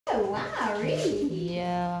Oh, wow, really?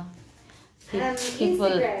 Yeah.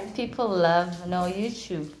 Instagram. People love, no,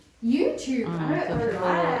 YouTube. YouTube, So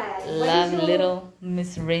alright. people love little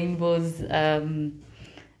Miss Rainbow's,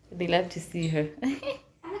 they love to see her.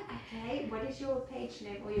 Okay, what is your page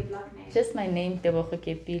name or your blog name? Just my name, Tebogo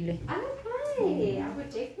Kepile. Okay, I would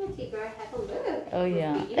definitely go have a look. Oh,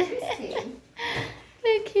 yeah. It would be interesting.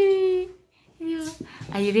 Okay. Yeah.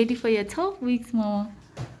 Are you ready for your 12 weeks, Mama?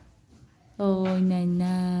 Oh,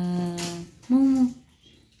 Nana. Momo.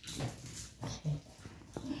 Okay.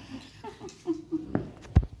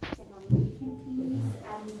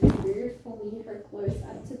 Move for me her close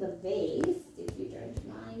up to the vest, if you don't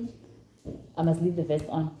mind. I must leave the vest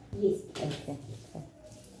on. Yes. Okay.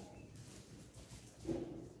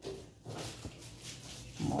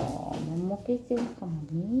 Oh, Momo, come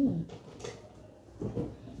on.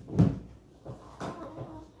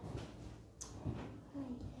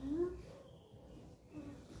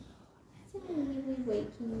 We're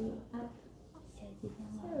waking you up.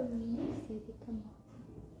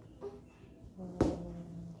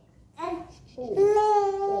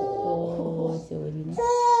 Oh, sorry.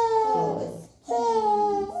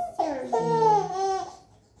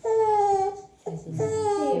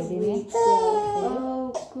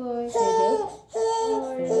 Oh, good.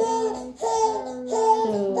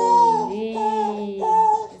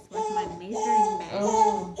 This was my measuring bag.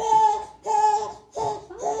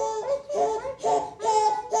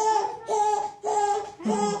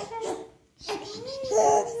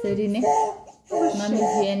 Sorry, ne?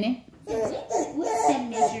 Mommy's here, ne? What's that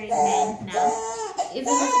measuring band now? Is it this?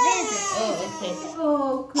 Oh, okay.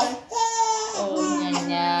 Oh, good. Oh,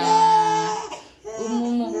 Nana.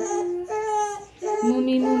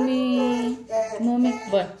 Mummy. Mummy.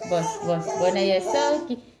 Bon, are you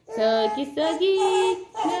soggy? No.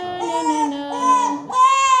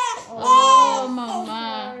 Oh,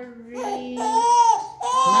 Mama. Sorry.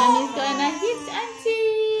 Mommy's gonna hit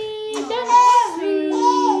Auntie. Don't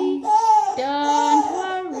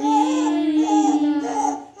worry.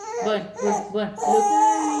 Bon, look.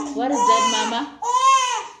 What is that, Mama?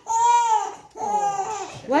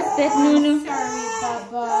 What's that, Nunu? Sorry,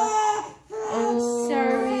 Baba. Oh.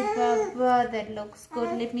 Sorry, Baba. That looks good.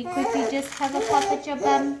 Let me quickly just have a pop at your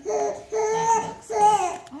bum. That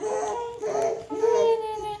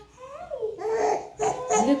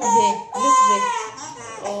looks good. Look there.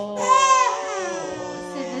 Oh.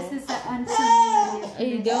 So this is the auntie.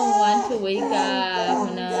 You don't want to wake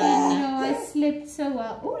up, No, I slept so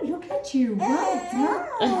well. Oh, look at you. Well done.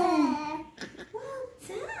 Well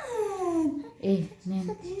done.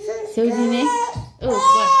 Nan. So, Dine. Oh,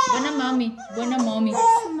 Buona mommy. Mommy. I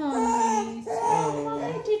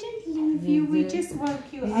didn't leave you. We just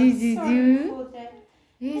woke you up. Sorry for that.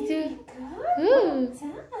 You do. Well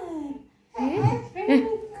done. Very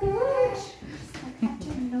good. I have to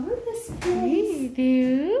know this place. You do.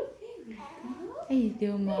 There we go. I do,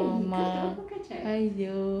 Mama. Look at her. I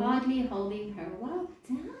do. Hardly holding her. Well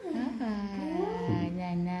done.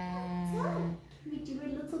 Nana. We do a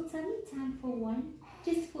little tummy time for one.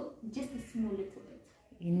 Just a small little bit.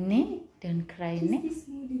 Ne? Don't cry, ne? Just a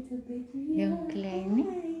small little bit. Don't cry, ne?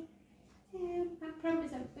 I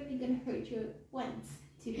promise I'm only going to hurt you once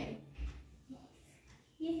today.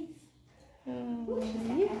 Yes. Oh, I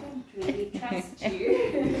don't really trust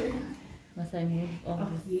you. must I move on? Oh,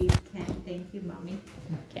 you can. Thank you, Mommy.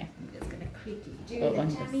 Okay. I'm just going to quickly do Oh, the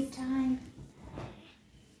on tummy time.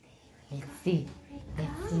 Let's see,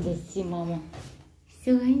 Mama.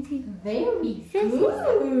 So, Auntie. Very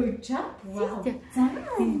good. Jump well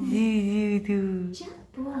done. You do.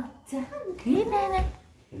 Jump well done. Hey, Nana.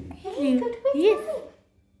 Very good. Yes.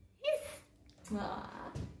 Ah.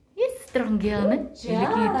 Yes, strong girl, ne? Good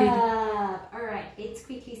job. Alright, let's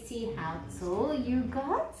quickly see how tall you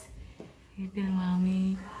got. You do,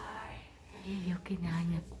 Mommy. You can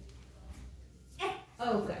hang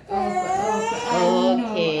Oh, good.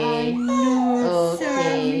 Okay. I know. Okay.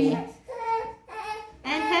 Sorry.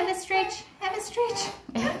 And have a stretch.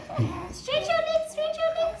 Stretch your legs.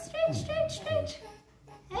 Stretch.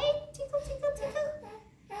 Hey, tickle.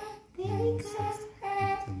 There we go.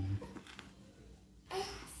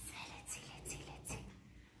 Let's see.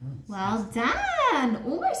 Well done.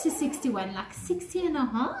 Almost a 61, like 60 and a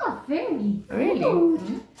half. Very good.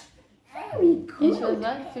 Really? Very good. And she was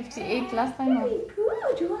like 58 last time. Very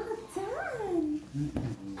good. Well done.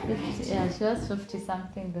 50, yeah, she was 50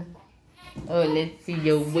 something though. Oh, let's see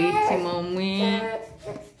your weight, Mommy.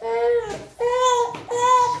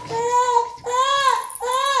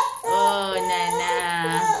 Oh, Nana.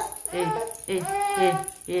 Hey.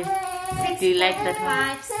 Do you like that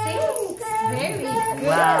one? 5, 6. Very good.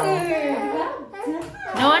 Wow. Well done.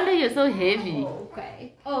 No wonder you're so heavy.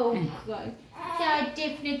 Okay. Oh god. So I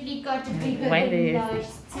definitely got a bigger Why do than you- large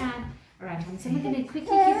tab. Alright, so we're gonna quickly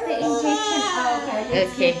give the injection. Okay.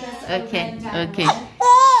 Let's Okay, get this okay, over and done okay. with.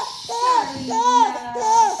 Sorry,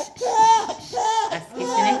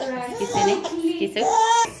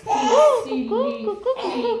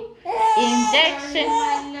 Injection.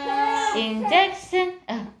 Injection.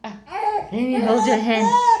 Let me hold your hand.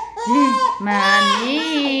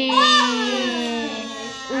 Mommy.